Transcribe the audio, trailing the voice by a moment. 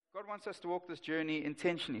God wants us to walk this journey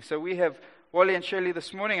intentionally. So we have Wally and Shirley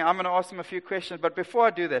this morning. I'm going to ask them a few questions. But before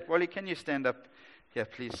I do that, Wally, can you stand up here,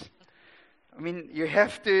 please? I mean, you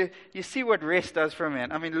have to, you see what rest does for a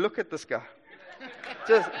man. I mean, look at this guy.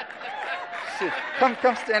 Just,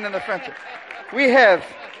 come stand in the front. We have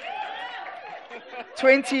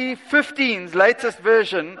 2015's latest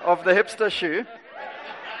version of the hipster shoe.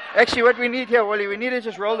 Actually, what we need here, Wally, we need to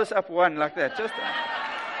just roll this up one like that. Just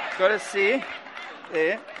got to see.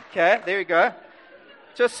 There. Okay, there we go.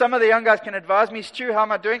 Just some of the young guys can advise me. Stu, how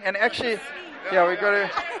am I doing? And actually, yeah, we got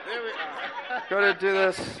to do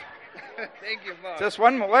this. Thank you, Mark. Just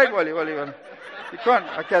one more. Wait, Wally. You can't.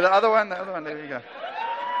 Okay, the other one. There we go.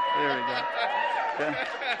 Okay.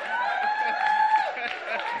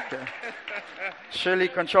 Okay. Shirley,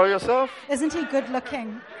 control yourself. Isn't he good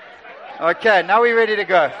looking? Okay, now we're ready to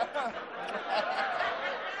go.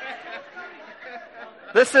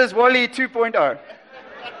 This is Wally 2.0.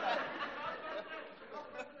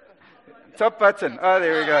 Top button. Oh,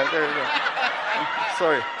 there we go.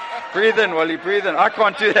 Sorry. Breathe in, Wally. Breathe in. I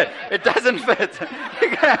can't do that. It doesn't fit.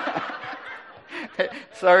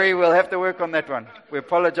 Sorry, we'll have to work on that one. We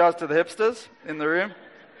apologize to the hipsters in the room.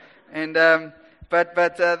 And but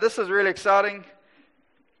this is really exciting.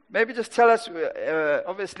 Maybe just tell us,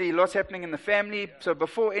 obviously lots happening in the family. So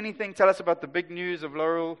before anything, tell us about the big news of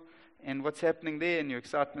Laurel and what's happening there and your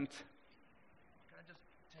excitement. Can I just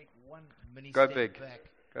take one mini Go step big. back?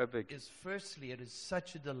 Go big. Firstly, it is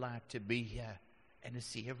such a delight to be here and to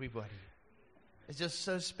see everybody. It's just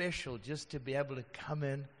so special just to be able to come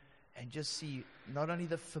in and just see not only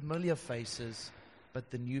the familiar faces,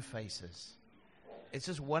 but the new faces. It's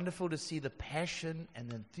just wonderful to see the passion and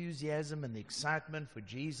the enthusiasm and the excitement for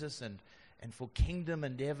Jesus and for kingdom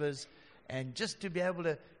endeavors. And just to be able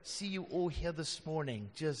to see you all here this morning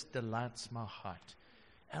just delights my heart.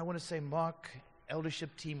 And I want to say, Mark,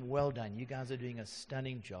 eldership team, well done. You guys are doing a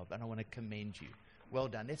stunning job, and I want to commend you. Well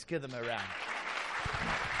done. Let's give them a round.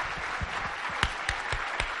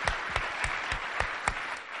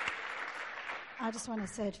 I just want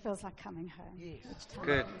to say it feels like coming home. Yes. Each time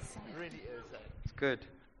Good. I say it. It really is. It's good.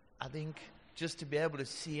 I think just to be able to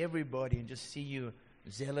see everybody and just see you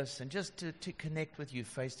zealous and just to connect with you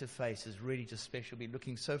face to face is really just special. Been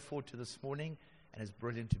looking so forward to this morning, and it's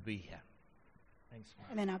brilliant to be here. Thanks, Mark.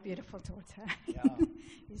 And then our beautiful daughter. Yeah.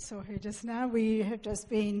 You saw her just now. We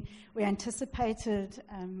anticipated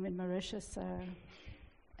in Mauritius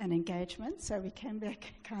an engagement, so we came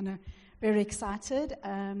back kind of very excited.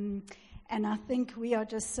 And I think we are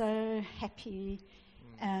just so happy,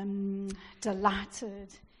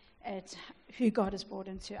 delighted at who God has brought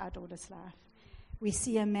into our daughter's life. We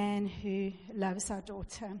see a man who loves our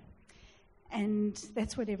daughter, and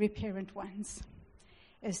that's what every parent wants,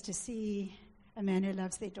 is to see a man who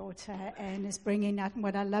loves their daughter and is bringing out. And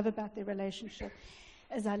what I love about their relationship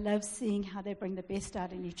is I love seeing how they bring the best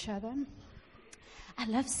out in each other. I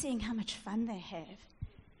love seeing how much fun they have.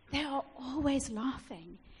 They are always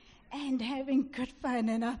laughing and having good fun,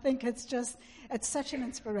 and I think it's such an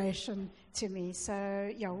inspiration to me. So,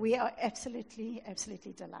 yeah, we are absolutely,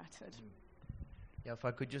 absolutely delighted. Yeah, if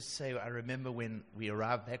I could just say, I remember when we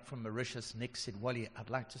arrived back from Mauritius, Nick said, Wally, I'd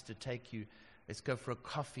like just to take you, let's go for a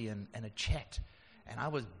coffee and a chat. And I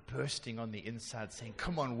was bursting on the inside saying,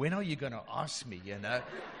 come on, when are you going to ask me, you know?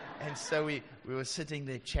 And so we were sitting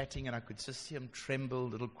there chatting, and I could just see him tremble, a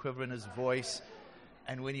little quiver in his voice.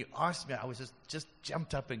 And when he asked me, I was just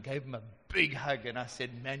jumped up and gave him a big hug. And I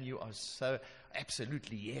said, man, you are so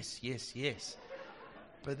absolutely yes, yes, yes.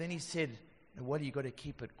 But then he said, Wally, you got to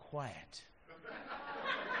keep it quiet.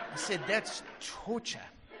 I said, that's torture.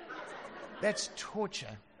 That's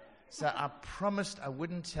torture. So I promised I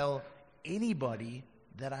wouldn't tell anybody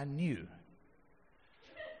that I knew.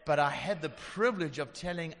 But I had the privilege of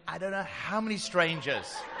telling I don't know how many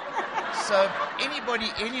strangers. So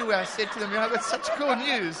anybody, anywhere, I said to them, I've got such cool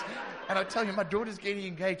news. And I tell you, my daughter's getting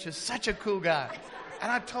engaged. She's such a cool guy.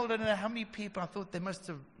 And I told her, I don't know how many people. I thought they must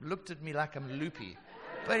have looked at me like I'm loopy.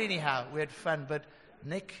 But anyhow, we had fun. But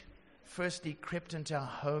Nick firstly crept into our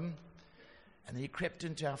home, and then he crept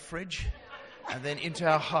into our fridge, and then into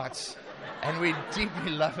our hearts. And we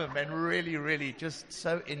deeply love him and really, really just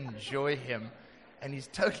so enjoy him. And he's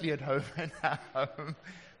totally at home in our home.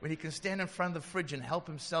 When he can stand in front of the fridge and help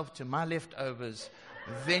himself to my leftovers,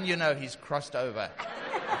 then you know he's crossed over.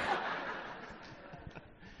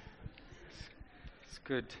 It's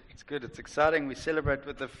good. It's good. It's exciting. We celebrate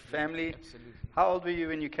with the family. Absolutely. How old were you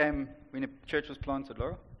when the church was planted,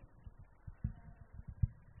 Laura?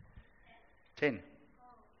 10.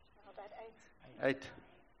 About 8.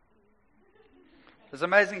 It's an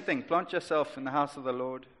amazing thing. Plant yourself in the house of the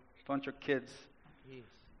Lord. Plant your kids. Yes.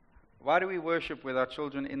 Why do we worship with our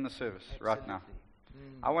children in the service right now?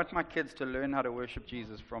 I want my kids to learn how to worship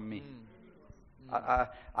Jesus from me.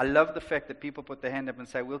 I love the fact that people put their hand up and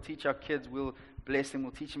say, we'll teach our kids, we'll bless them,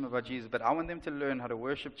 we'll teach them about Jesus. But I want them to learn how to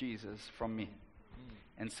worship Jesus from me.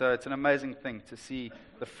 And so it's an amazing thing to see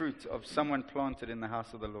the fruit of someone planted in the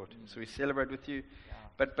house of the Lord. So we celebrate with you.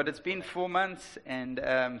 But it's been 4 months, and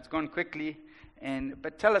it's gone quickly.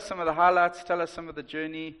 But tell us some of the highlights. Tell us some of the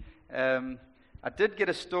journey. I did get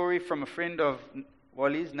a story from a friend of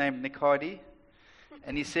Wally's named Nick Hardy.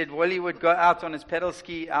 And he said Wally would go out on his pedal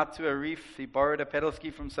ski out to a reef. He borrowed a pedal ski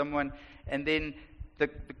from someone. And then the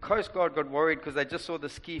Coast Guard got worried because they just saw the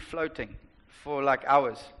ski floating for like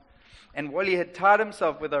hours. And Wally had tied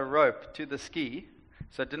himself with a rope to the ski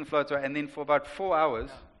so it didn't float away. And then for about 4 hours,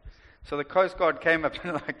 so the Coast Guard came up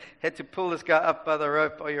and had to pull this guy up by the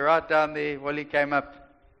rope. Oh, you're right down there. Wally came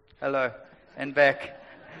up. Hello. And back.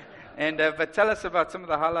 But tell us about some of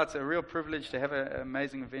the highlights. A real privilege to have an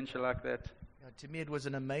amazing adventure like that. To me, it was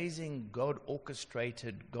an amazing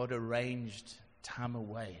God-orchestrated, God-arranged time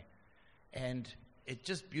away. And it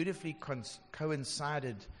just beautifully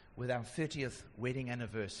coincided with our 30th wedding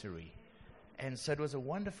anniversary. And so it was a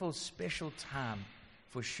wonderful, special time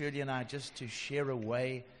for Shirley and I just to share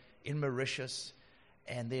away in Mauritius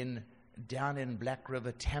and then down in Black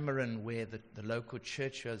River, Tamarin, where the local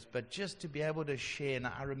church was. But just to be able to share. And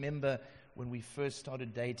I remember when we first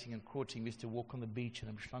started dating and courting, we used to walk on the beach in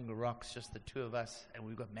Umhlanga Rocks, just the two of us, and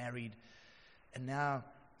we got married. And now,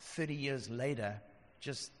 30 years later,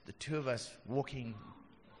 just the two of us walking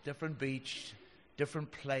different beach, different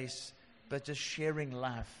place, but just sharing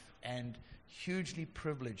life, and hugely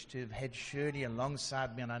privileged to have had Shirley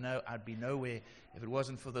alongside me. And I know I'd be nowhere if it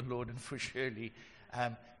wasn't for the Lord and for Shirley,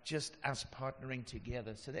 just us partnering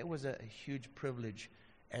together. So that was a huge privilege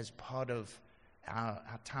as part of our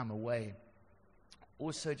time away.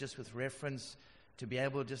 Also, just with reference to be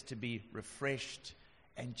able just to be refreshed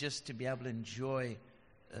and just to be able to enjoy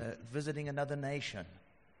visiting another nation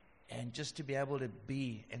and just to be able to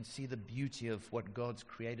be and see the beauty of what God's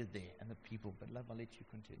created there and the people. But love, I'll let you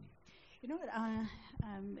continue. You know what I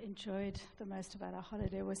enjoyed the most about our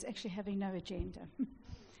holiday was actually having no agenda.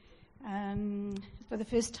 For the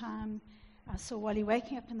first time, I saw Wally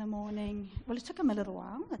waking up in the morning. Well, it took him a little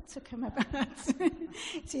while. It took him about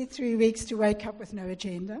 2-3 weeks to wake up with no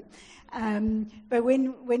agenda. But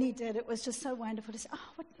when he did, it was just so wonderful to say,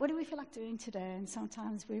 oh, what do we feel like doing today? And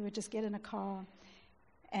sometimes we would just get in a car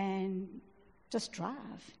and just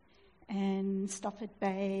drive and stop at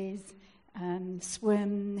bays,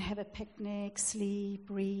 swim, have a picnic, sleep,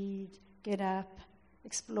 read, get up,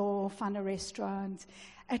 explore, find a restaurant.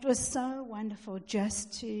 It was so wonderful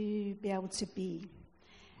just to be able to be.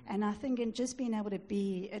 And I think in just being able to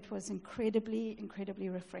be, it was incredibly, incredibly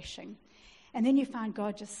refreshing. And then you find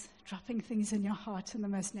God just dropping things in your heart in the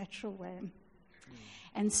most natural way.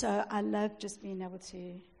 And so I love just being able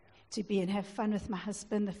to be and have fun with my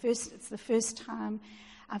husband. It's the first time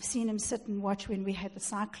I've seen him sit and watch when we had the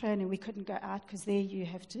cyclone and we couldn't go out because there you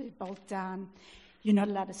have to bolt down. You're not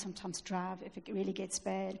allowed to sometimes drive if it really gets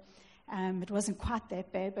bad. It wasn't quite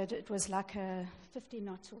that bad, but it was like a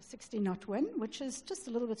 50-knot or 60-knot wind, which is just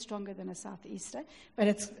a little bit stronger than a southeaster, but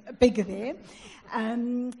it's bigger there.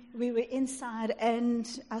 We were inside, and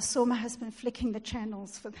I saw my husband flicking the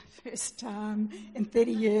channels for the first time in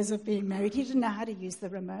 30 years of being married. He didn't know how to use the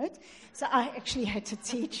remote, so I actually had to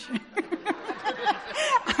teach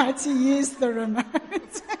how to use the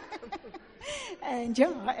remote. And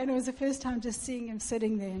it was the first time just seeing him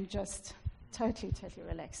sitting there and just totally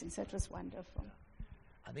relaxing. So it was wonderful.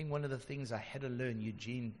 I think one of the things I had to learn,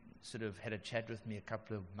 Eugene sort of had a chat with me a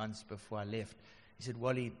couple of months before I left. He said,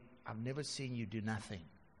 Wally, I've never seen you do nothing.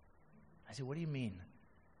 I said, what do you mean?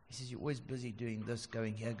 He says, you're always busy doing this,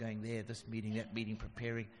 going here, going there, this meeting, that meeting,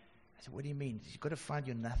 preparing. I said, what do you mean? You've got to find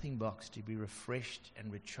your nothing box to be refreshed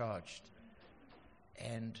and recharged.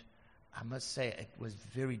 And I must say it was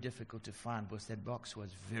very difficult to find because that box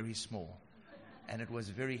was very small. And it was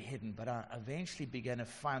very hidden. But I eventually began to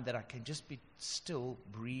find that I can just be still,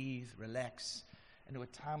 breathe, relax. And there were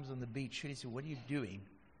times on the beach, Shirley said, what are you doing?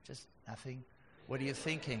 Just nothing. What are you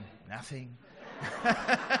thinking? Nothing.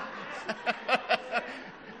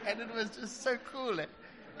 And it was just so cool.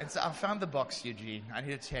 And so I found the box, Eugene. I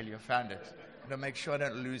need to tell you, I found it. And I'll make sure I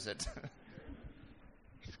don't lose it.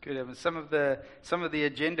 It's good. Some of the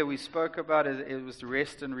agenda we spoke about, it was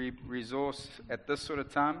rest and resource at this sort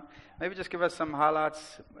of time. Maybe just give us some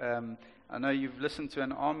highlights. I know you've listened to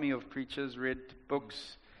an army of preachers, read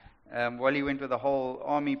books. Wally went with a whole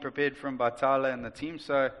army prepared for him by Tyler and the team.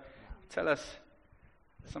 So tell us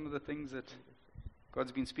some of the things that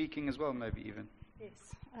God's been speaking as well, maybe even.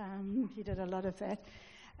 Yes, he did a lot of that.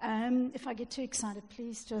 If I get too excited,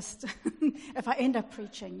 please just, if I end up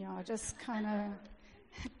preaching, just kind of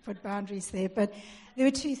put boundaries there. But there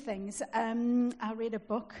were two things. I read a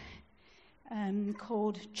book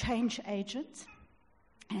called Change Agent,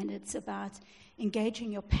 and it's about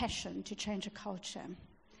engaging your passion to change a culture.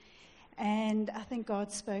 And I think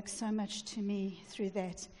God spoke so much to me through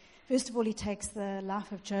that. First of all, he takes the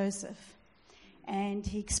life of Joseph, and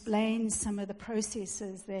he explains some of the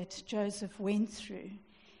processes that Joseph went through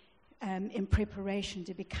in preparation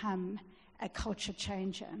to become a culture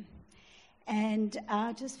changer. And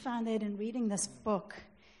I just found that in reading this book,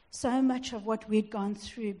 so much of what we'd gone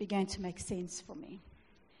through began to make sense for me.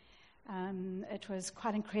 It was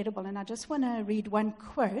quite incredible. And I just want to read one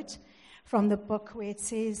quote from the book where it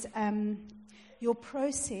says, your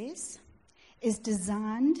process is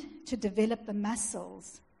designed to develop the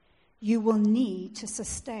muscles you will need to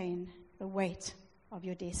sustain the weight of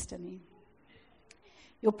your destiny.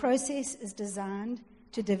 Your process is designed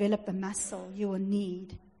to develop the muscle you will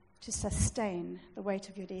need to sustain the weight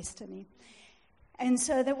of your destiny. And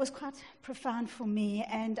so that was quite profound for me,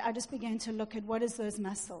 and I just began to look at what is those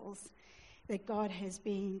muscles that God has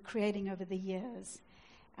been creating over the years.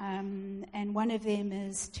 And one of them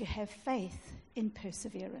is to have faith in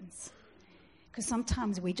perseverance. Because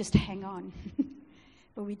sometimes we just hang on,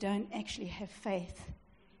 but we don't actually have faith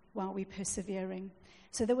while we're persevering.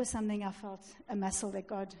 So that was something I felt, a muscle that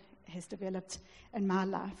God has developed in my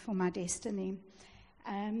life for my destiny.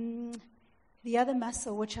 The other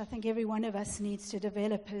muscle, which I think every one of us needs to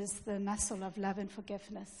develop, is the muscle of love and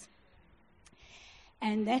forgiveness.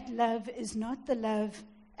 And that love is not the love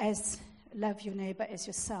as love your neighbor as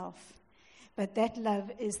yourself, but that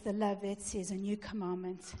love is the love that says, a new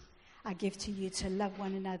commandment I give to you, to love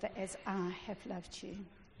one another as I have loved you.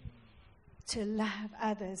 To love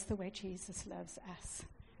others the way Jesus loves us,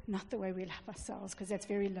 not the way we love ourselves, because that's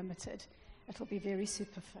very limited. It'll be very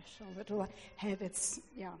superficial. It'll have its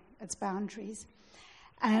boundaries.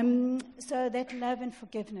 So that love and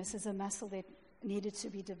forgiveness is a muscle that needed to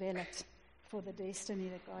be developed for the destiny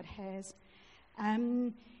that God has.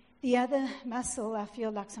 The other muscle I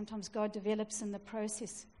feel like sometimes God develops in the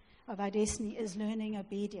process of our destiny is learning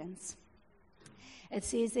obedience. It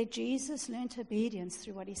says that Jesus learned obedience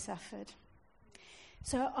through what he suffered.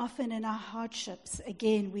 So often in our hardships,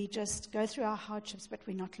 again, we just go through our hardships, but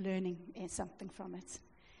we're not learning something from it.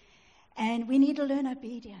 And we need to learn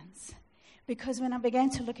obedience. Because when I began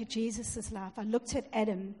to look at Jesus' life, I looked at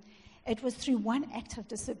Adam. It was through one act of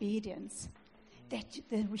disobedience that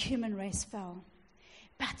the human race fell.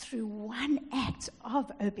 But through one act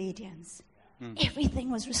of obedience, everything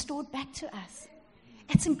was restored back to us.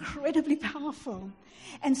 It's incredibly powerful.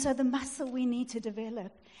 And so the muscle we need to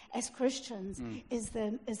develop as Christians is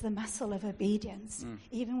the muscle of obedience.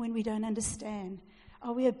 Even when we don't understand,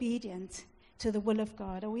 are we obedient to the will of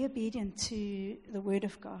God? Are we obedient to the word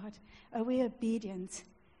of God? Are we obedient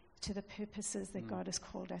to the purposes that God has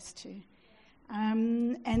called us to?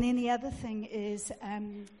 And then the other thing is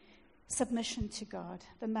submission to God,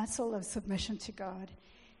 the muscle of submission to God.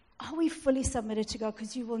 Are we fully submitted to God?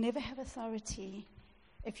 Because you will never have authority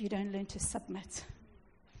if you don't learn to submit.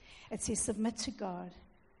 It says, submit to God,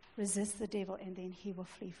 resist the devil, and then he will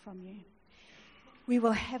flee from you. We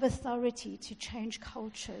will have authority to change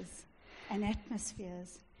cultures and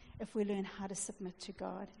atmospheres if we learn how to submit to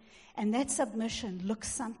God. And that submission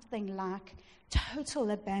looks something like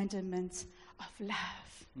total abandonment of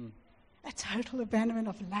love. A total abandonment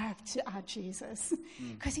of love to our Jesus.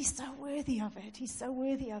 Because he's so worthy of it. He's so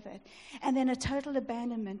worthy of it. And then a total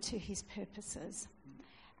abandonment to his purposes.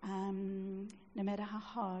 No matter how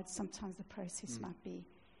hard sometimes the process might be.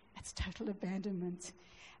 It's total abandonment.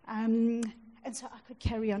 And so I could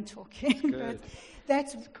carry on talking. But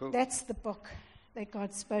that's the book that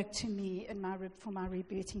God spoke to me for my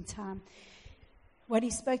rebooting time. What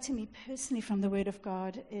he spoke to me personally from the Word of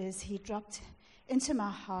God is he dropped into my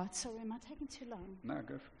heart. Sorry, am I taking too long? No,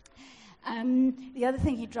 go for it. The other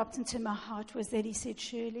thing he dropped into my heart was that he said,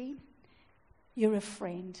 Shirley, you're a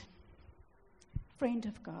friend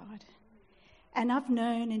of God. And I've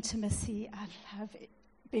known intimacy. I love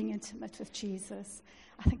being intimate with Jesus.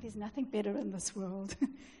 I think there's nothing better in this world,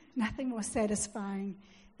 nothing more satisfying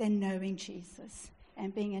than knowing Jesus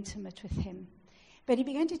and being intimate with him. But he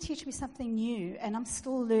began to teach me something new, and I'm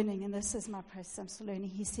still learning, and this is my process, I'm still learning.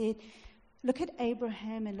 He said, look at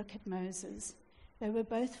Abraham and look at Moses. They were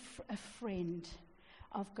both a friend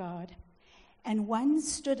of God. And one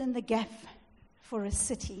stood in the gap for a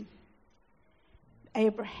city.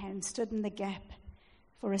 Abraham stood in the gap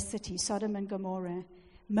for a city, Sodom and Gomorrah.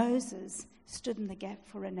 Moses stood in the gap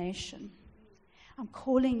for a nation. I'm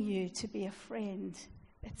calling you to be a friend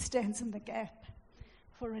that stands in the gap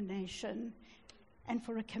for a nation and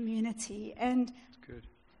for a community. And Good.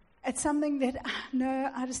 it's something that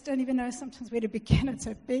I just don't even know sometimes where to begin. It's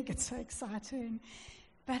so big, it's so exciting.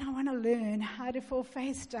 But I want to learn how to fall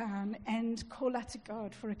face down and call out to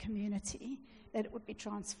God for a community that it would be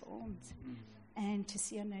transformed and to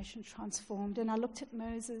see a nation transformed. And I looked at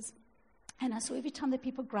Moses and I saw every time that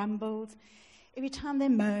people grumbled, every time they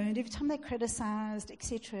moaned, every time they criticized,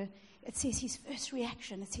 etc., it says his first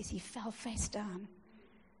reaction, it says he fell face down.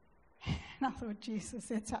 And I thought, Jesus,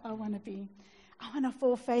 that's how I want to be. I want to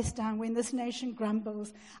fall face down when this nation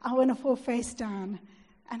grumbles. I want to fall face down,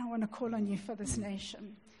 and I want to call on you for this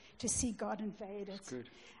nation to see God invade it. Good.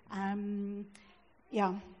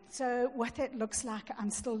 So what that looks like,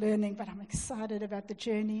 I'm still learning, but I'm excited about the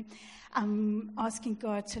journey. I'm asking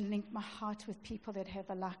God to link my heart with people that have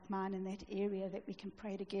a like mind in that area, that we can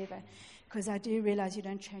pray together. Because I do realize you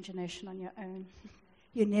don't change a nation on your own.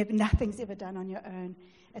 Nothing's ever done on your own.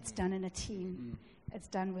 It's done in a team. It's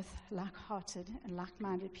done with like-hearted and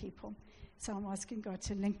like-minded people. So I'm asking God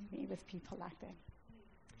to link me with people like that.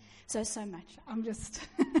 So much. I'm just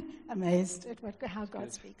amazed at how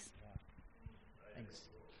God speaks. Thanks.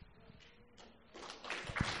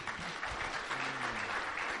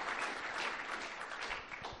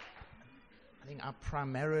 I think I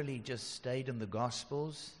primarily just stayed in the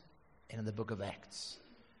Gospels and in the book of Acts.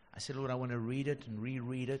 I said, Lord, I want to read it and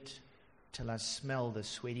reread it till I smell the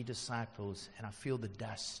sweaty disciples and I feel the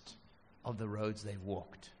dust of the roads they've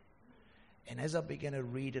walked. And as I began to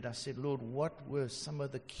read it, I said, Lord, what were some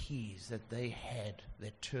of the keys that they had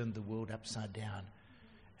that turned the world upside down?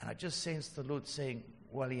 And I just sensed the Lord saying,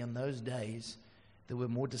 Wally, in those days, there were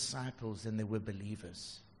more disciples than there were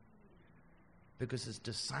believers. Because it's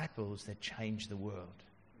disciples that change the world.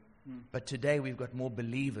 But today we've got more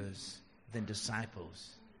believers than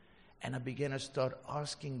disciples. And I began to start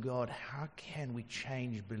asking God, how can we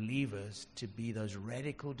change believers to be those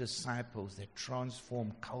radical disciples that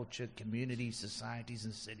transform culture, communities, societies,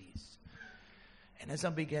 and cities? And as I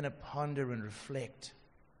began to ponder and reflect,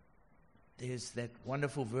 there's that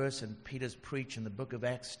wonderful verse in Peter's preach in the book of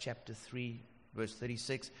Acts, chapter 3, verse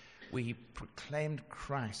 36, where he proclaimed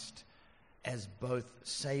Christ as both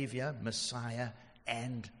Savior, Messiah,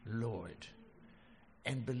 and Lord.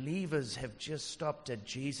 And believers have just stopped at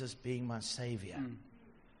Jesus being my Savior.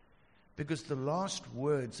 Because the last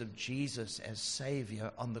words of Jesus as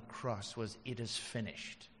Savior on the cross was, it is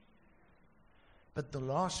finished. But the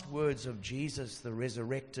last words of Jesus, the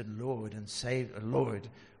resurrected Lord and Savior, Lord,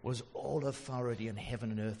 was all authority in heaven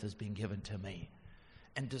and earth has been given to me.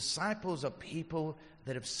 And disciples are people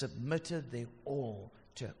that have submitted their all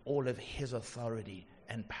to all of His authority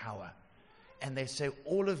and power. And they say,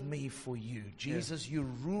 all of me for you. Jesus, you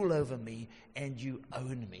rule over me and you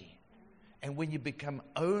own me. And when you become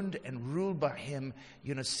owned and ruled by Him,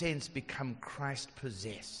 you in a sense become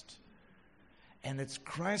Christ-possessed. And it's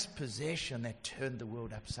Christ's possession that turned the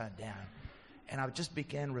world upside down. And I just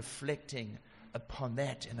began reflecting upon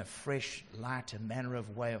that in a fresh, light and manner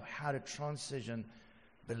of way of how to transition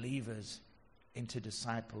believers into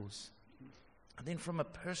disciples. And then from a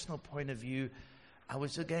personal point of view, I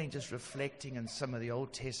was again just reflecting on some of the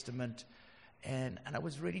Old Testament, and I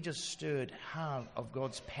was really just stirred of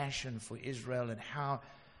God's passion for Israel and how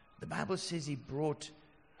the Bible says He brought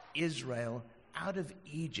Israel out of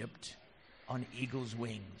Egypt on eagle's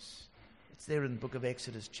wings. It's there in the book of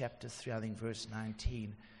Exodus chapter 3, I think verse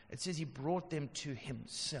 19. It says He brought them to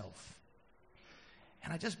Himself.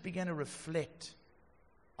 And I just began to reflect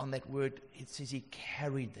on that word. It says He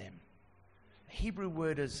carried them. The Hebrew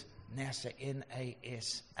word is NASA,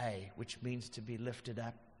 N-A-S-A, which means to be lifted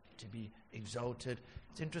up, to be exalted.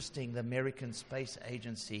 It's interesting, the American Space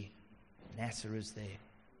Agency, NASA is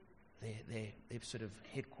their sort of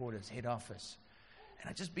headquarters, head office. And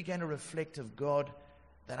I just began to reflect of God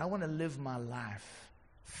that I want to live my life,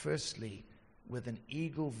 firstly, with an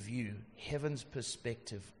eagle view, heaven's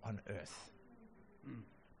perspective on earth.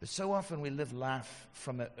 But so often we live life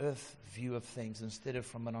from an earth view of things instead of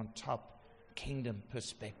from an on top kingdom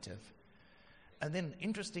perspective. And then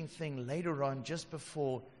interesting thing, later on, just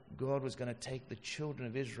before God was going to take the children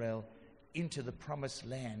of Israel into the promised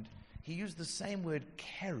land, He used the same word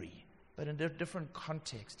carry, but in a different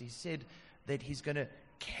context. He said that He's going to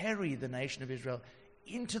carry the nation of Israel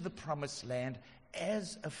into the promised land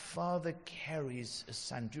as a father carries a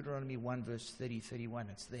son. Deuteronomy 1 verse 30-31,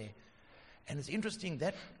 it's there. And it's interesting,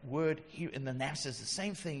 that word here in the NASA is the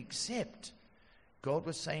same thing, except God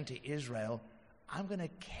was saying to Israel, I'm going to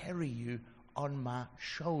carry you on my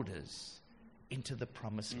shoulders into the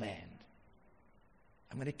promised land.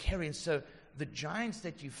 I'm going to carry. And so the giants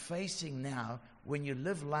that you're facing now, when you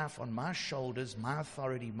live life on my shoulders, my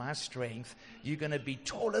authority, my strength, you're going to be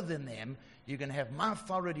taller than them. You're going to have my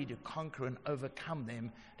authority to conquer and overcome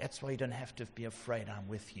them. That's why you don't have to be afraid. I'm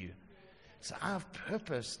with you. So I've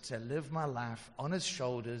purposed to live my life on his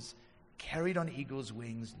shoulders, carried on eagle's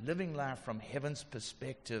wings, living life from heaven's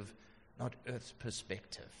perspective, not earth's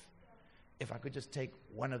perspective. If I could just take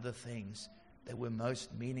one of the things that were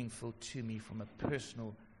most meaningful to me from a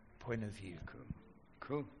personal point of view.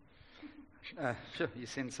 Cool. Sure, you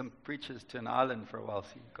send some preachers to an island for a while,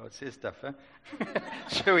 see God says stuff, huh?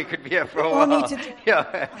 Sure, we could be here for a while.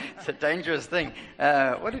 Yeah, it's a dangerous thing.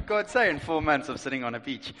 What did God say in 4 months of sitting on a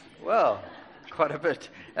beach? Well, quite a bit.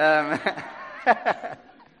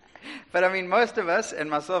 But I mean, most of us, and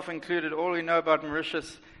myself included, all we know about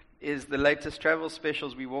Mauritius is the latest travel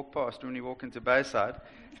specials we walk past when we walk into Bayside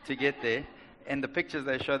to get there, and the pictures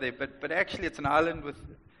they show there. But actually, it's an island with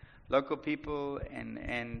local people and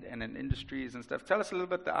industries and stuff. Tell us a little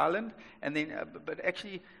about the island, and then, but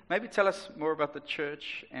actually, maybe tell us more about the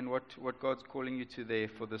church and what God's calling you to there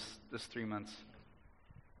for this 3 months.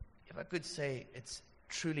 If I could say, it's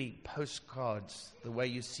truly postcards, the way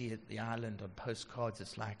you see it, the island on postcards,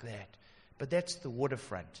 it's like that. But that's the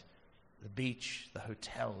waterfront, the beach, the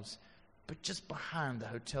hotels. But just behind the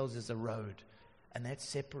hotels is a road, and that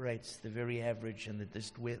separates the very average and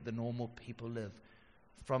just where the normal people live.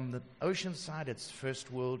 From the ocean side, it's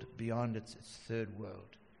first world. Beyond, it's third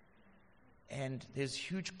world. And there's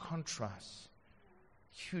huge contrast.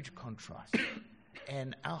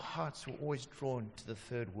 And our hearts were always drawn to the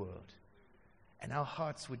third world. And our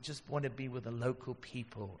hearts would just want to be with the local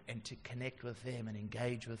people and to connect with them and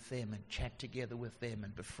engage with them and chat together with them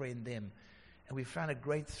and befriend them. And we found a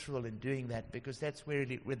great thrill in doing that because that's where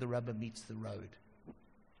the rubber meets the road.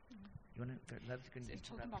 You want to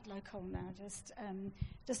talking about local now,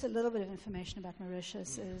 just a little bit of information about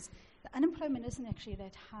Mauritius is the unemployment isn't actually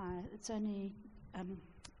that high. It's only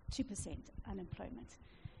 2% unemployment,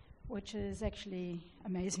 which is actually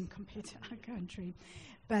amazing compared to our country.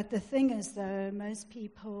 But the thing is, though, most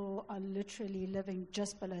people are literally living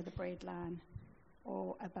just below the breadline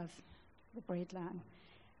or above the breadline.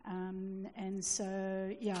 And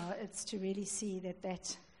so, yeah, it's to really see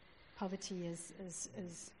that poverty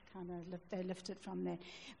is kind of they lifted from there.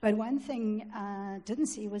 But one thing I didn't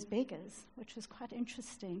see was beggars, which was quite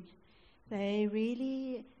interesting. They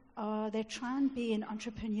really they try and be an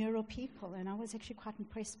entrepreneurial people, and I was actually quite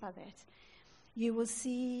impressed by that. You will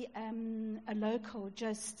see a local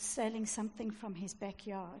just selling something from his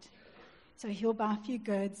backyard. So he'll buy a few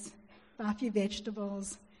goods, buy a few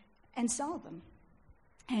vegetables, and sell them.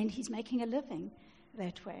 And he's making a living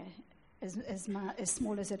that way. As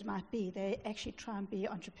small as it might be, they actually try and be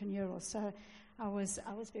entrepreneurial. So I was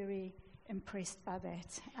very impressed by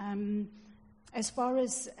that. As far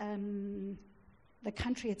as the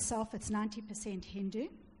country itself, it's 90% Hindu,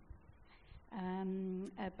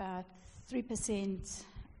 about 3%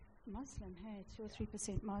 Muslim. 2 or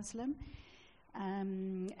 3% Muslim,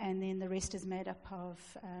 and then the rest is made up of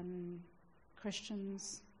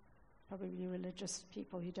Christians, probably religious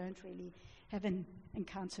people who haven't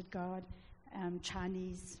encountered God,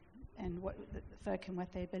 Chinese, and what the folk and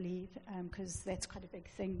what they believe, because that's quite a big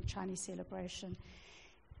thing, Chinese celebration.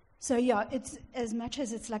 So yeah, it's as much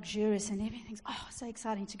as it's luxurious and everything's so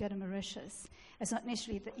exciting to go to Mauritius, it's not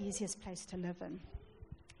necessarily the easiest place to live in,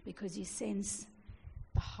 because you sense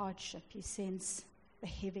the hardship, you sense the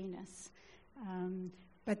heaviness.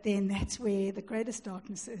 But then that's where the greatest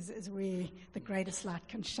darkness is where the greatest light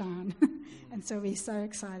can shine. And so we're so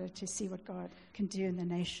excited to see what God can do in the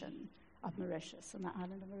nation of Mauritius, on the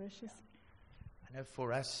island of Mauritius. I know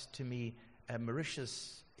for us, to me,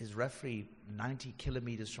 Mauritius is roughly 90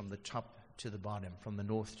 kilometers from the top to the bottom, from the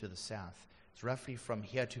north to the south. It's roughly from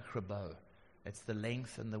here to Krabo. It's the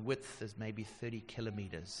length, and the width is maybe 30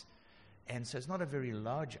 kilometers. And so it's not a very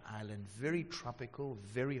large island, very tropical,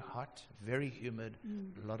 very hot, very humid,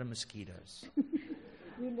 a lot of mosquitoes.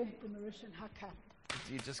 You learned the Mauritian haka.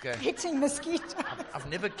 You just go, hitting mosquitoes. I've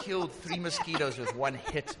never killed 3 mosquitoes with one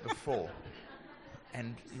hit before.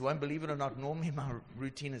 And you won't believe it or not, normally my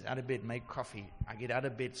routine is out of bed, make coffee. I get out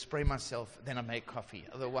of bed, spray myself, then I make coffee.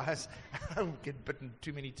 Otherwise, I'll get bitten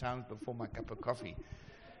too many times before my cup of coffee.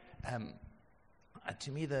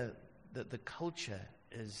 To me, the culture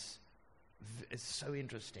is so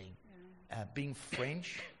interesting. Yeah. Being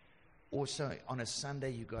French, also on a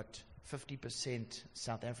Sunday you got 50%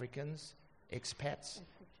 South Africans, expats,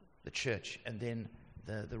 the church, and then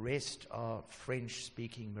the rest are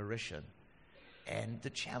French-speaking Mauritian. And the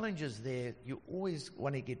challenge is there, you always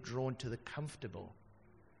want to get drawn to the comfortable.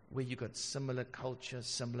 where you got similar culture,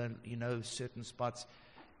 similar, certain spots.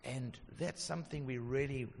 And that's something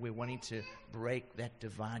we're wanting to break that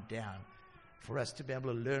divide down, for us to be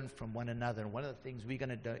able to learn from one another. And one of the things we're going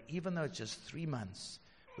to do, even though it's just 3 months,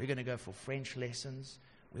 we're going to go for French lessons.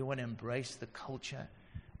 We want to embrace the culture.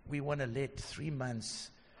 We want to let 3 months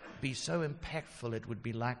be so impactful it would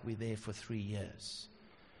be like we're there for 3 years.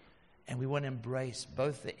 And we want to embrace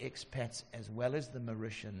both the expats as well as the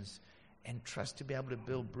Mauritians, and trust to be able to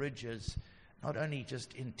build bridges, not only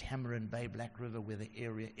just in Tamarin Bay, Black River, where the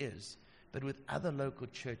area is, but with other local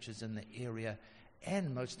churches in the area,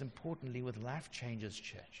 and most importantly with Life Changers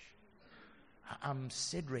Church.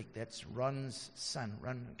 Cedric, that's Ron's son.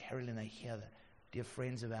 Ron and Carolyn are here, dear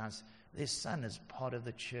friends of ours. Their son is part of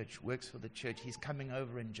the church, works for the church. He's coming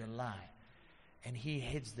over in July, and he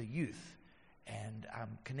heads the youth. And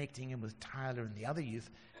I'm connecting him with Tyler and the other youth.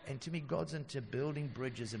 And to me, God's into building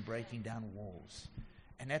bridges and breaking down walls.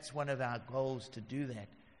 And that's one of our goals, to do that,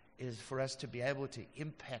 is for us to be able to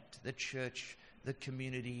impact the church, the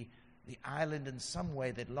community, the island in some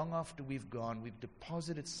way, that long after we've gone, we've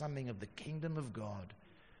deposited something of the kingdom of God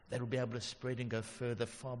that will be able to spread and go further,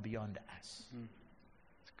 far beyond us.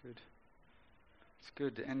 It's good. It's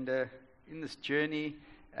good. And in this journey,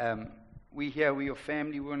 we're your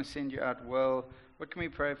family. We want to send you out well. What can we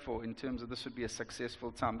pray for in terms of this would be a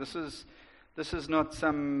successful time? This is not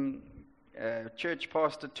some church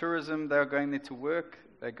pastor tourism. They're going there to work.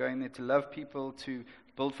 They're going there to love people, to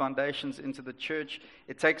build foundations into the church.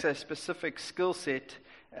 It takes a specific skill set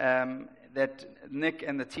that Nick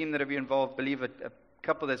and the team that have been involved believe a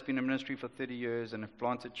couple that's been in ministry for 30 years and have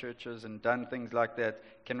planted churches and done things like that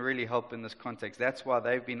can really help in this context. That's why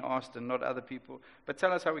they've been asked and not other people. But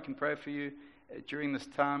tell us how we can pray for you during this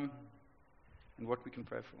time and what we can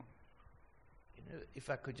pray for. If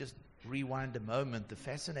I could just rewind a moment, the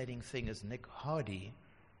fascinating thing is Nick Hardy,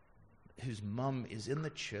 whose mum is in the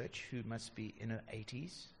church, who must be in her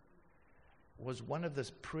 80s, was one of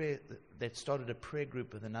this that started a prayer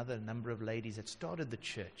group with another number of ladies that started the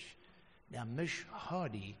church. Now, Mish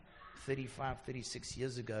Hardy, 35, 36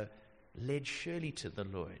 years ago, led Shirley to the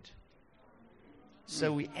Lord.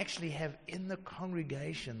 So we actually have in the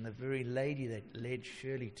congregation the very lady that led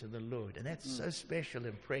Shirley to the Lord. And that's so special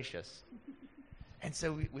and precious. And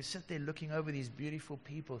so we sit there looking over these beautiful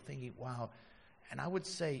people thinking, wow. And I would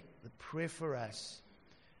say the prayer for us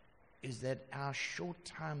is that our short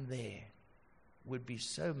time there would be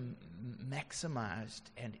so maximized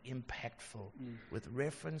and impactful with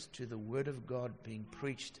reference to the Word of God being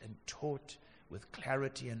preached and taught with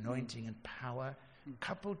clarity, anointing, and power,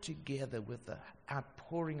 coupled together with the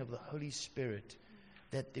outpouring of the Holy Spirit,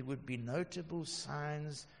 that there would be notable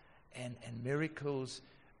signs and miracles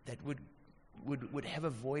that would have a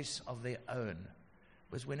voice of their own.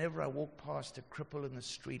 Because whenever I walk past a cripple in the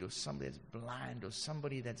street, or somebody that's blind, or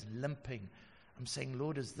somebody that's limping, I'm saying,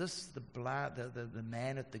 Lord, is this the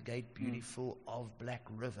man at the gate beautiful of Black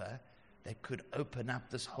River that could open up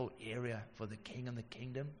this whole area for the King and the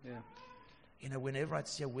kingdom? Yeah. Whenever I'd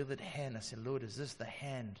see a withered hand, I say, Lord, is this the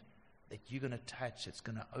hand that you're going to touch that's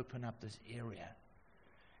going to open up this area?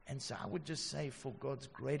 And so I would just say, for God's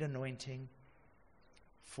great anointing,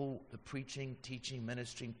 for the preaching, teaching,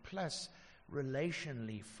 ministering, plus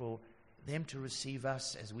relationally for them to receive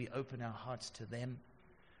us as we open our hearts to them,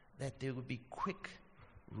 that there would be quick,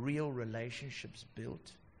 real relationships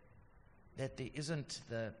built, that there isn't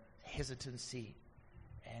the hesitancy,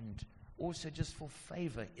 and also just for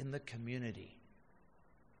favor in the community.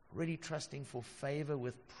 Really trusting for favor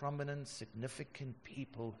with prominent, significant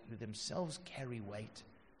people who themselves carry weight,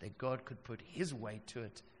 that God could put His weight to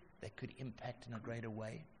it, that could impact in a greater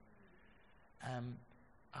way.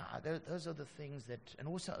 Those are the things that, and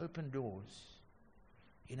also open doors.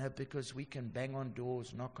 Because we can bang on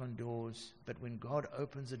doors, knock on doors, but when God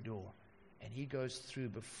opens a door and He goes through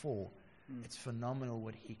before, it's phenomenal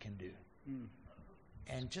what He can do.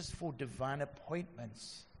 And just for divine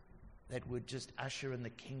appointments that would just usher in the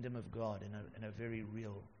kingdom of God in a very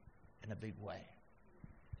real, in a big way.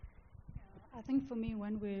 I think for me,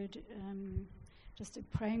 one word, just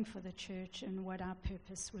praying for the church and what our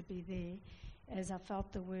purpose would be there, as I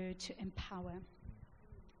felt the word to empower.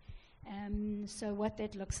 So what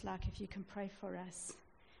that looks like, if you can pray for us,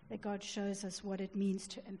 that God shows us what it means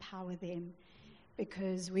to empower them,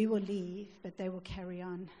 because we will leave, but they will carry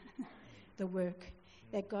on the work,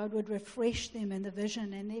 that God would refresh them in the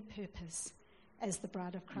vision and their purpose as the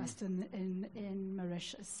bride of Christ in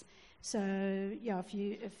Mauritius. So, if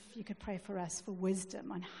you could pray for us for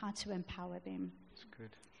wisdom on how to empower them. That's good.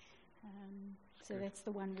 So that's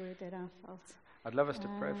the one word that I felt. I'd love us to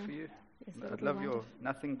pray for you. Yes, that would I'd be love your wonderful.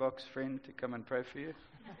 nothing box friend to come and pray for you.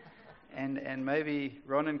 And maybe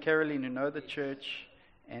Ron and Caroline, who know the church,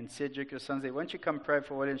 and Cedric, your sons there, won't you come pray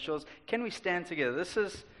for William Shaw's? Can we stand together? This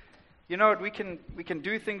is, you know what, we can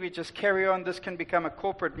do things, we just carry on. This can become a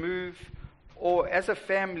corporate move, or as a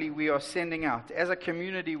family we are sending out. As a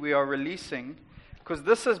community we are releasing, because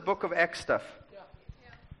this is Book of Acts stuff.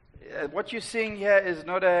 What you're seeing here is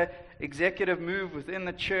not a executive move within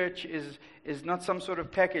the church, is not some sort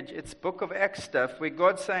of package. It's Book of Acts stuff, where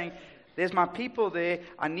God's saying, there's my people there.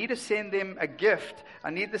 I need to send them a gift. I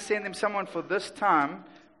need to send them someone for this time.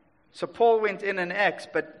 So Paul went in Acts,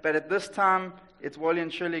 but at this time, it's Wally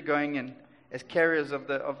and Shirley going in as carriers of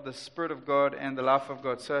the Spirit of God and the life of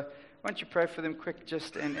God. So why don't you pray for them quick,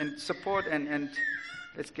 just and support, and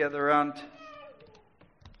let's gather around.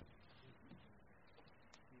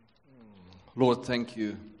 Lord, thank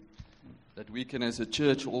you that we can as a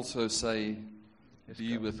church also say,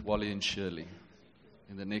 be God. with Wally and Shirley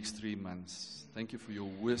in the next 3 months. Thank you for your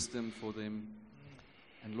wisdom for them.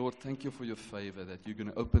 And Lord, thank you for your favor, that you're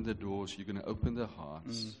going to open the doors, you're going to open their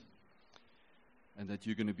hearts, and that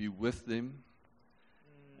you're going to be with them,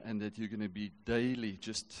 and that you're going to be daily,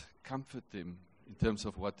 just comfort them in terms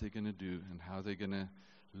of what they're going to do and how they're going to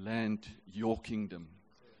land your kingdom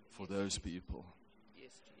for those people.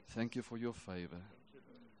 Thank you for your favor.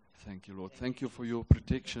 Thank you, Lord. Thank you for your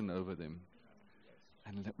protection over them.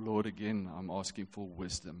 And Lord, again, I'm asking for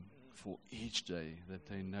wisdom for each day, that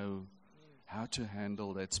they know how to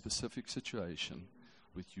handle that specific situation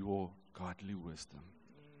with your godly wisdom.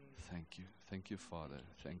 Thank you. Thank you, Father.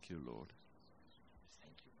 Thank you, Lord.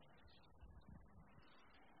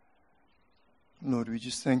 Lord, we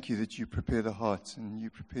just thank you that you prepare the hearts and you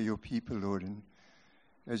prepare your people, Lord. And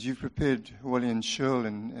as you've prepared Wally and Shirl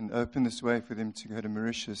and opened this way for them to go to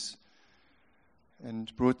Mauritius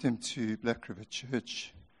and brought them to Black River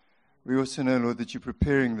Church, we also know, Lord, that you're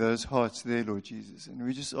preparing those hearts there, Lord Jesus. And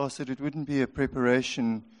we just ask that it wouldn't be a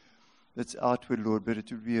preparation that's outward, Lord, but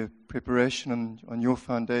it would be a preparation on your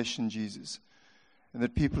foundation, Jesus. And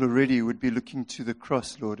that people already would be looking to the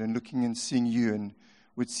cross, Lord, and looking and seeing you, and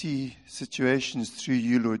would see situations through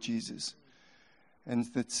you, Lord Jesus. And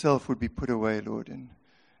that self would be put away, Lord. And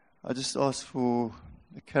I just ask for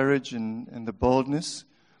the courage and the boldness,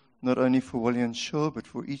 not only for Wally and Shirl, but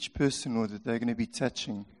for each person, Lord, that they're going to be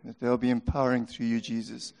touching, that they'll be empowering through you,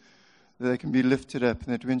 Jesus, that they can be lifted up,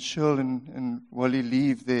 and that when Shirl and Wally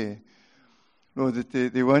leave there, Lord,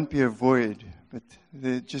 that there won't be a void, but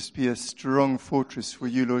there just be a strong fortress for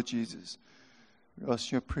you, Lord Jesus. We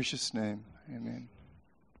ask in your precious name. Amen.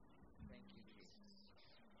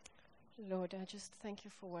 Lord, I just thank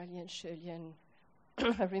you for Wally and Shirley. And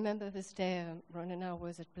I remember this day, Ron and I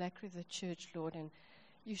was at Black River Church, Lord, and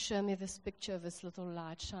you showed me this picture of this little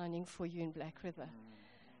light shining for you in Black River.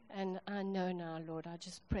 And I know now, Lord, I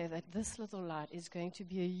just pray that this little light is going to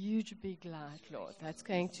be a huge, big light, Lord, that's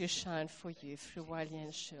going to shine for you through Wally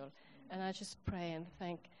and Shirl. And I just pray and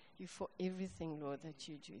thank you for everything, Lord, that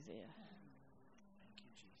you do there. Thank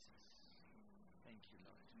you, Jesus. Thank you,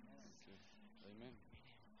 Lord. Amen.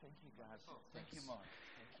 Thank you, guys. Thank you, Mark.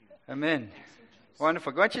 Thank you. Amen.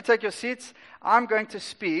 Wonderful. Why don't you take your seats? I'm going to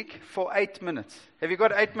speak for 8 minutes. Have you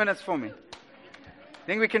got 8 minutes for me?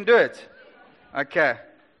 Think we can do it? Okay.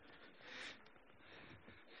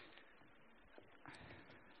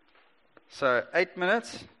 So, 8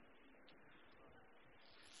 minutes.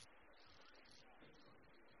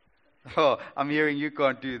 Oh, I'm hearing you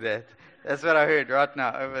can't do that. That's what I heard right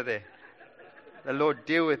now over there. The Lord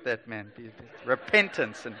deal with that, man.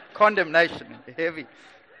 Repentance and condemnation. Heavy.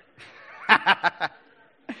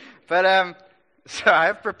 But so I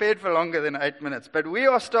have prepared for longer than 8 minutes. But we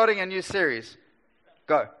are starting a new series.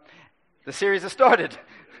 Go. The series has started.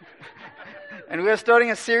 And we are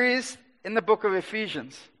starting a series in the book of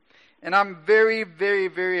Ephesians. And I'm very, very,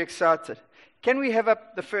 very excited. Can we have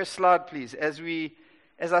up the first slide, please, as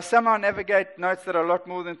I somehow navigate notes that are a lot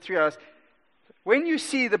more than 3 hours. When you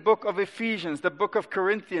see the book of Ephesians, the book of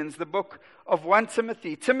Corinthians, the book of 1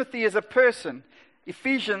 Timothy, Timothy is a person.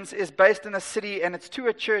 Ephesians is based in a city, and it's to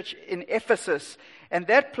a church in Ephesus. And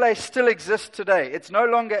that place still exists today. It's no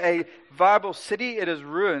longer a viable city. It is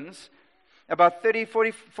ruins. About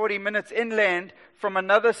 40 minutes inland from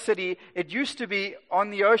another city. It used to be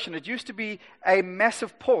on the ocean. It used to be a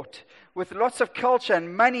massive port with lots of culture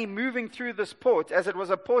and money moving through this port, as it was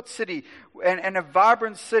a port city and a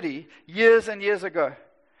vibrant city years and years ago.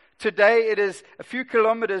 Today it is a few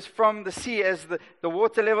kilometers from the sea, as the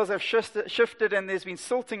water levels have shifted and there's been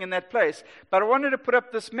silting in that place. But I wanted to put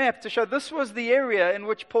up this map to show this was the area in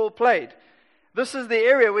which Paul played. This is the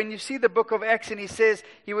area when you see the book of Acts and he says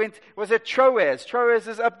he was at Troas. Troas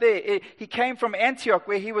is up there. He came from Antioch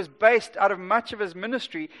where he was based out of much of his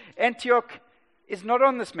ministry. Antioch is not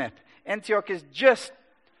on this map. Antioch is just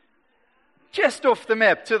off the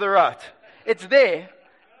map to the right. It's there.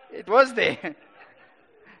 It was there.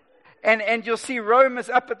 And you'll see Rome is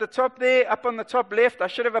up at the top there, up on the top left. I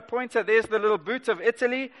should have a pointer. There's the little boot of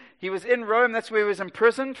Italy. He was in Rome. That's where he was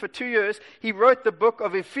imprisoned for 2 years. He wrote the book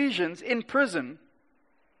of Ephesians in prison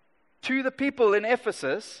to the people in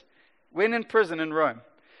Ephesus when in prison in Rome.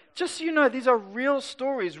 Just so you know, these are real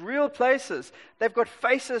stories, real places. They've got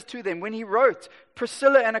faces to them. When he wrote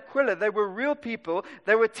Priscilla and Aquila, they were real people.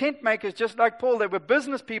 They were tent makers just like Paul. They were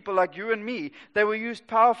business people like you and me. They were used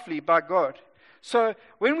powerfully by God. So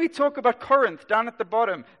when we talk about Corinth down at the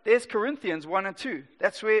bottom, there's Corinthians 1 and 2.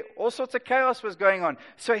 That's where all sorts of chaos was going on.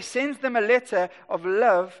 So he sends them a letter of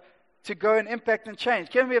love to go and impact and change.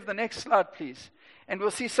 Can we have the next slide, please? And we'll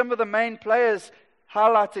see some of the main players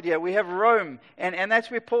highlighted here. We have Rome, and that's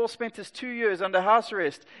where Paul spent his 2 years under house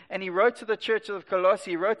arrest. And he wrote to the church of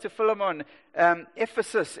Colossae, he wrote to Philemon,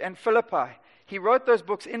 Ephesus, and Philippi. He wrote those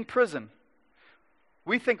books in prison.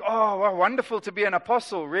 We think, oh, wow, wonderful to be an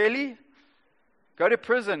apostle. Really? Go to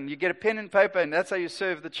prison, you get a pen and paper, and that's how you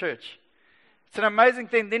serve the church. It's an amazing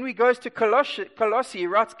thing. Then he goes to Colossae, he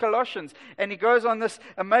writes Colossians, and he goes on this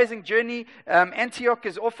amazing journey. Antioch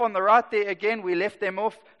is off on the right there again. We left them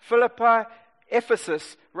off. Philippi,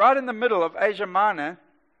 Ephesus, right in the middle of Asia Minor.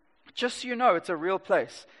 Just so you know, it's a real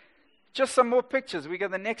place. Just some more pictures. We go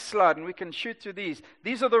to the next slide, and we can shoot through these.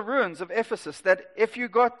 These are the ruins of Ephesus, that if you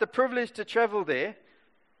got the privilege to travel there,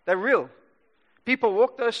 they're real. People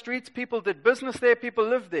walked those streets, people did business there, people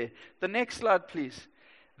lived there. The next slide, please.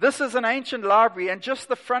 This is an ancient library, and just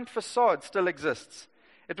the front facade still exists.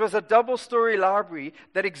 It was a double-story library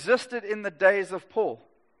that existed in the days of Paul.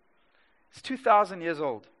 It's 2,000 years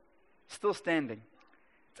old, still standing.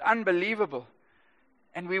 It's unbelievable.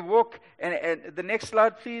 And we walk, and the next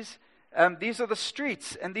slide, please. These are the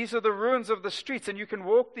streets, and these are the ruins of the streets, and you can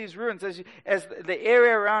walk these ruins as the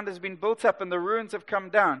area around has been built up and the ruins have come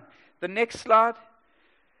down. The next slide.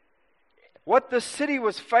 What this city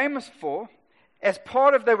was famous for, as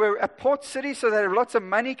part of, they were a port city, so they had lots of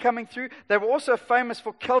money coming through. They were also famous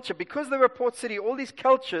for culture. Because they were a port city, all these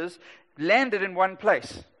cultures landed in one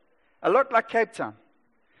place. A lot like Cape Town,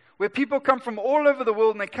 where people come from all over the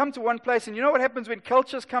world and they come to one place. And you know what happens when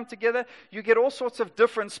cultures come together? You get all sorts of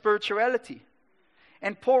different spirituality.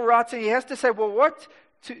 And Paul writes, and he has to say, well, what?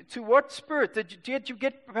 To what spirit? Did you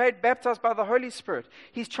get baptized by the Holy Spirit?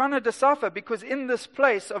 He's trying to decipher, because in this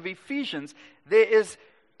place of Ephesians, there is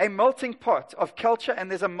a melting pot of culture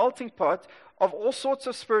and there's a melting pot of all sorts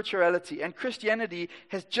of spirituality. And Christianity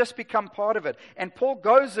has just become part of it. And Paul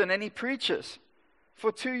goes in and he preaches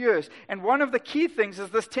for 2 years. And one of the key things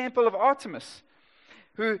is this temple of Artemis,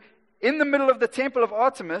 who in the middle of the temple of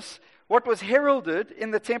Artemis, what was heralded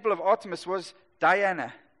in the temple of Artemis was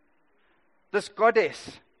Diana, this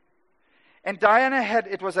goddess. And Diana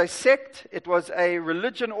it was a sect, it was a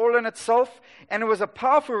religion all in itself, and it was a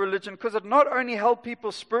powerful religion because it not only held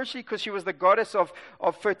people spiritually, because she was the goddess of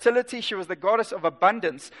fertility, she was the goddess of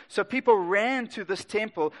abundance. So people ran to this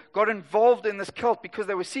temple, got involved in this cult because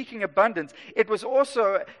they were seeking abundance. It was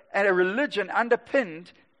also a religion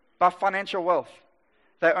underpinned by financial wealth.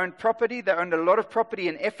 They owned property. They owned a lot of property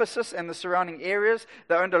in Ephesus and the surrounding areas.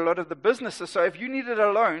 They owned a lot of the businesses. So if you needed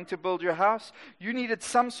a loan to build your house, you needed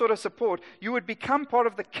some sort of support, you would become part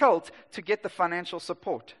of the cult to get the financial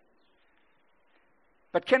support.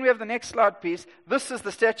 But can we have the next slide, please? This is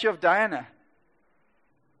the statue of Diana.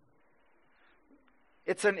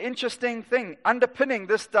 It's an interesting thing. Underpinning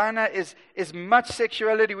this Diana is much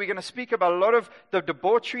sexuality. We're going to speak about a lot of the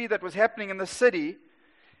debauchery that was happening in the city.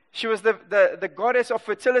 She was the goddess of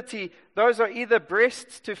fertility. Those are either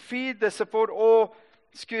breasts to feed the support or,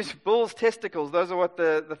 bull's testicles. Those are what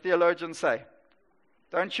the theologians say.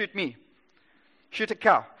 Don't shoot me. Shoot a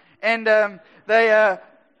cow. And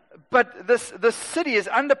but this city is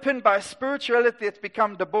underpinned by a spirituality that's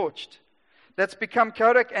become debauched, that's become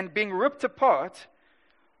chaotic and being ripped apart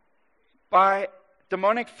by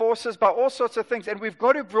demonic forces, by all sorts of things. And we've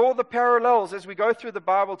got to draw the parallels as we go through the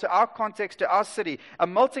Bible to our context, to our city. A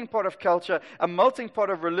melting pot of culture, a melting pot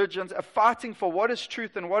of religions, a fighting for what is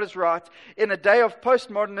truth and what is right in a day of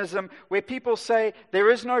postmodernism where people say there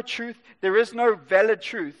is no truth, there is no valid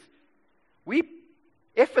truth.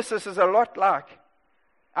 Ephesus is a lot like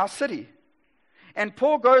our city. And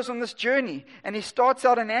Paul goes on this journey, and he starts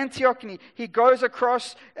out in Antioch, and he goes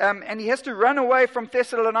across, and he has to run away from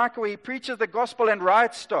Thessalonica, where he preaches the gospel, and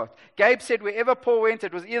riots start. Gabe said wherever Paul went,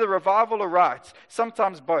 it was either revival or riots,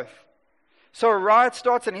 sometimes both. So a riot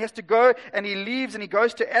starts and he has to go and he leaves and he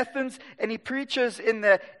goes to Athens and he preaches in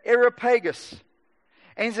the Areopagus.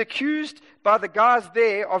 And he's accused by the guys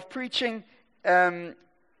there of preaching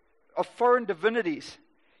of foreign divinities.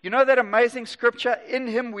 You know that amazing scripture, in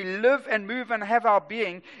him we live and move and have our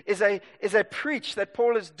being, is a preach that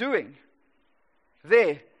Paul is doing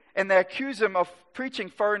there. And they accuse him of preaching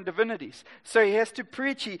foreign divinities. So he has to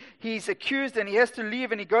preach, he's accused and he has to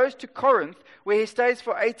leave and he goes to Corinth where he stays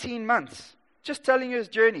for 18 months. Just telling you his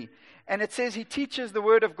journey. And it says he teaches the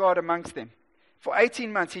word of God amongst them. For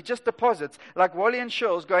 18 months, he just deposits, like Wally and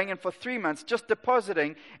Shirl's going in for 3 months, just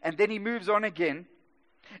depositing, and then he moves on again.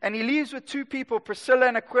 And he leaves with 2 people, Priscilla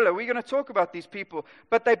and Aquila. We're going to talk about these people,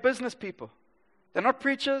 but they're business people. They're not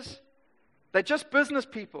preachers. They're just business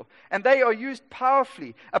people. And they are used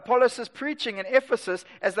powerfully. Apollos is preaching in Ephesus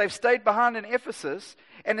as they've stayed behind in Ephesus.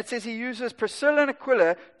 And it says he uses Priscilla and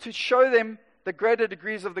Aquila to show them the greater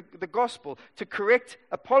degrees of the gospel, to correct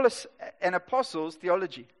Apollos and apostles'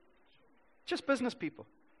 theology. Just business people,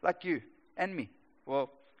 like you and me.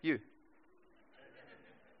 Well, you.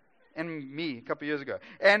 And me a couple of years ago.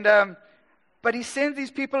 And but he sends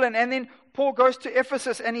these people in, and then Paul goes to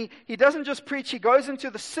Ephesus, and he doesn't just preach, he goes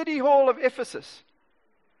into the city hall of Ephesus.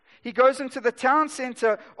 He goes into the town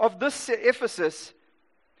center of this Ephesus,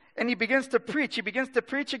 and he begins to preach. He begins to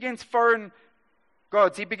preach against foreign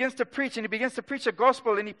gods. He begins to preach, and he begins to preach the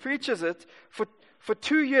gospel, and he preaches it for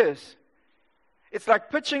 2 years. It's like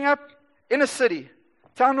pitching up in a city,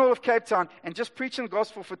 town hall of Cape Town, and just preaching the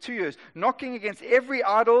gospel for 2 years, knocking against every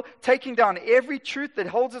idol, taking down every truth that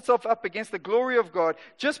holds itself up against the glory of God,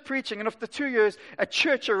 just preaching. And after 2 years, a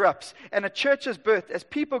church erupts, and a church is birthed as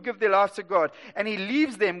people give their lives to God. And he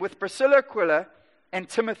leaves them with Priscilla, Aquila, and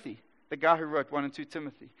Timothy, the guy who wrote 1 and 2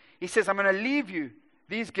 Timothy. He says, I'm going to leave you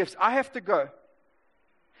these gifts. I have to go.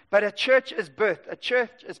 But a church is birthed, a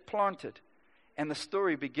church is planted, and the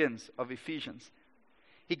story begins of Ephesians.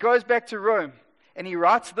 He goes back to Rome, and he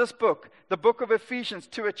writes this book, the book of Ephesians,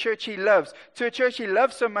 to a church he loves. To a church he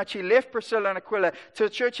loves so much, he left Priscilla and Aquila. To a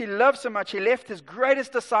church he loves so much, he left his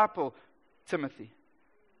greatest disciple, Timothy.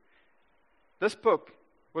 This book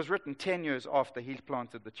was written 10 years after he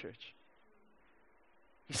planted the church.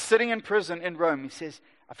 He's sitting in prison in Rome. He says,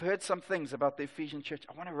 I've heard some things about the Ephesian church.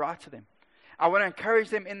 I want to write to them. I want to encourage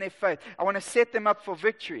them in their faith. I want to set them up for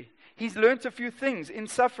victory. He's learned a few things in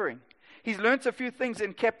suffering. He's learned a few things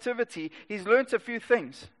in captivity. He's learned a few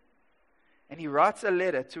things. And he writes a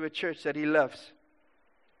letter to a church that he loves.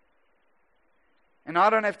 And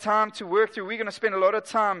I don't have time to work through. We're going to spend a lot of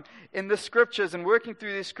time in the scriptures and working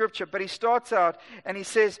through this scripture. But he starts out and he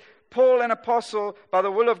says, Paul, an apostle by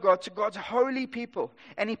the will of God, to God's holy people.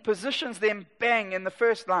 And he positions them bang in the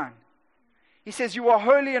first line. He says, you are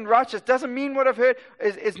holy and righteous. Doesn't mean what I've heard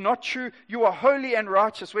is not true. You are holy and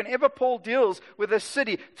righteous. Whenever Paul deals with a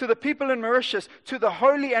city, to the people in Mauritius, to the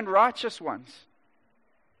holy and righteous ones,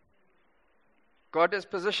 God is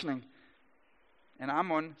positioning. And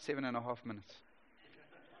I'm on 7.5 minutes.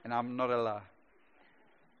 And I'm not a lie.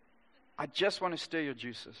 I just want to stir your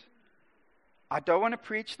juices. I don't want to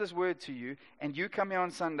preach this word to you, and you come here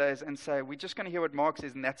on Sundays and say, we're just going to hear what Mark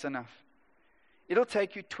says, and that's enough. It'll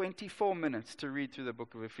take you 24 minutes to read through the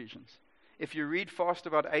book of Ephesians. If you read fast,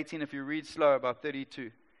 about 18. If you read slow, about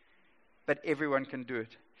 32. But everyone can do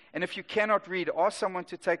it. And if you cannot read, ask someone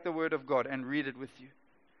to take the word of God and read it with you.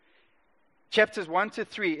 Chapters 1 to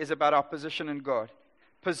 3 is about our position in God.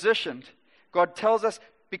 Positioned. God tells us,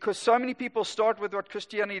 because so many people start with what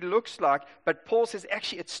Christianity looks like, but Paul says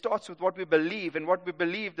actually it starts with what we believe, and what we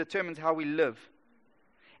believe determines how we live.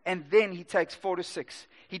 And then he takes 4 to 6.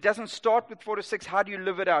 He doesn't start with 4 to 6, how do you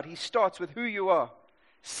live it out? He starts with who you are.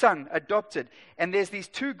 Son, adopted. And there's these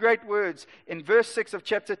 2 great words in verse 6 of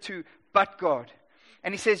chapter 2, but God.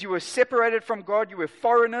 And he says you were separated from God, you were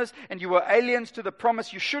foreigners, and you were aliens to the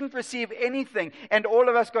promise. You shouldn't receive anything. And all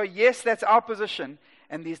of us go, yes, that's our position.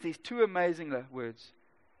 And there's these 2 amazing words,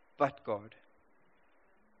 but God.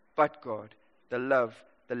 But God. The love,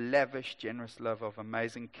 the lavish, generous love of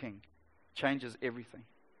amazing King changes everything.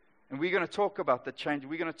 And we're going to talk about the change.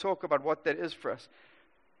 We're going to talk about what that is for us.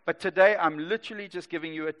 But today, I'm literally just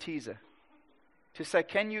giving you a teaser to say,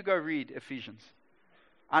 can you go read Ephesians?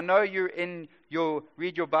 I know you're in your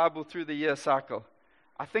read your Bible through the year cycle.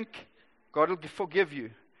 I think God will forgive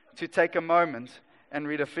you to take a moment and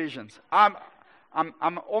read Ephesians. I'm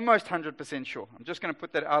almost 100% sure. I'm just going to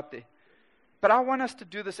put that out there. But I want us to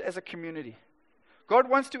do this as a community. God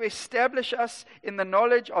wants to establish us in the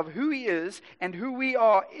knowledge of who He is and who we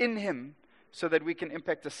are in Him so that we can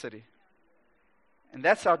impact the city. And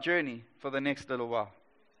that's our journey for the next little while.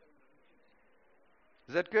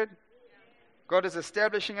 Is that good? God is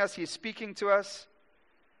establishing us. He's speaking to us.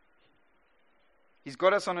 He's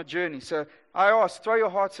got us on a journey. So I ask, throw your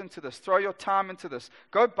hearts into this. Throw your time into this.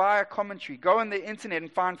 Go buy a commentary. Go on the internet and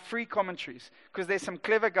find free commentaries, because there's some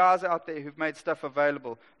clever guys out there who've made stuff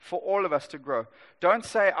available for all of us to grow. Don't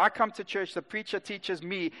say, I come to church, the preacher teaches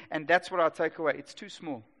me, and that's what I take away. It's too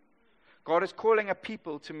small. God is calling a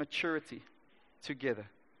people to maturity together.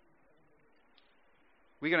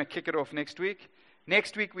 We're going to kick it off next week.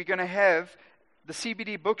 Next week, we're going to have the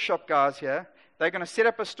CBD bookshop guys here. They're going to set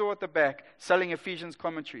up a store at the back selling Ephesians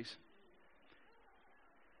commentaries.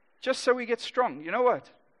 Just so we get strong. You know what?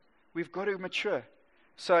 We've got to mature.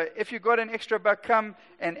 So if you've got an extra buck, come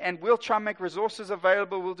and we'll try and make resources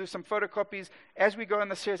available. We'll do some photocopies. As we go in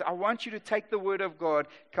the series, I want you to take the Word of God,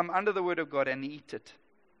 come under the Word of God and eat it.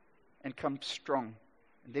 And come strong.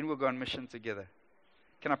 And then we'll go on mission together.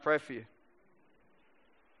 Can I pray for you?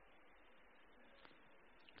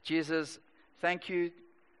 Jesus, thank you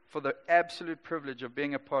for the absolute privilege of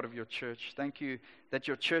being a part of your church. Thank you that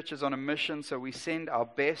your church is on a mission, so we send our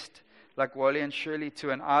best, like Wally and Shirley, to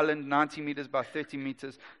an island 90 meters by 30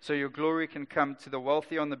 meters, so your glory can come to the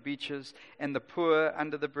wealthy on the beaches and the poor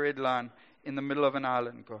under the breadline in the middle of an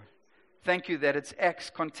island, God. Thank you that it's Acts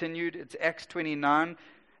continued, it's Acts 29,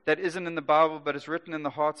 that isn't in the Bible, but is written in the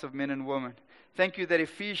hearts of men and women. Thank you that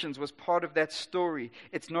Ephesians was part of that story.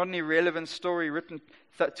 It's not an irrelevant story written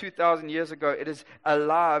 2,000 years ago. It is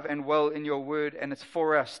alive and well in your word, and it's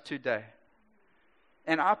for us today.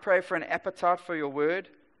 And I pray for an appetite for your word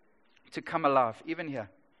to come alive, even here.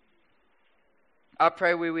 I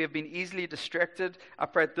pray where we have been easily distracted, I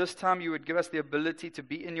pray at this time you would give us the ability to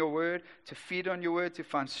be in your word, to feed on your word, to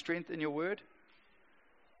find strength in your word.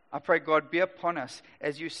 I pray, God, be upon us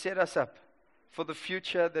as you set us up for the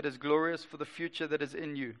future that is glorious, for the future that is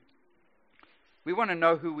in you. We want to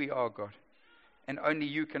know who we are, God, and only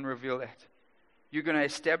you can reveal that. You're going to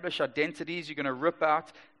establish identities, you're going to rip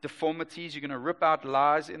out deformities, you're going to rip out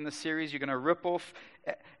lies in the series, you're going to rip off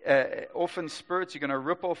orphan spirits, you're going to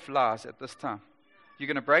rip off lies at this time. You're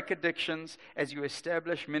going to break addictions as you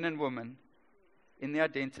establish men and women in the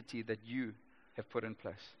identity that you have put in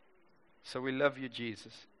place. So we love you,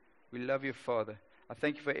 Jesus. We love you, Father. I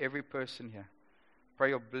thank you for every person here. I pray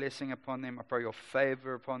your blessing upon them. I pray your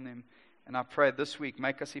favor upon them. And I pray this week,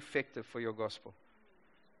 make us effective for your gospel.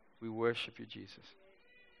 We worship you, Jesus.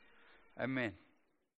 Amen.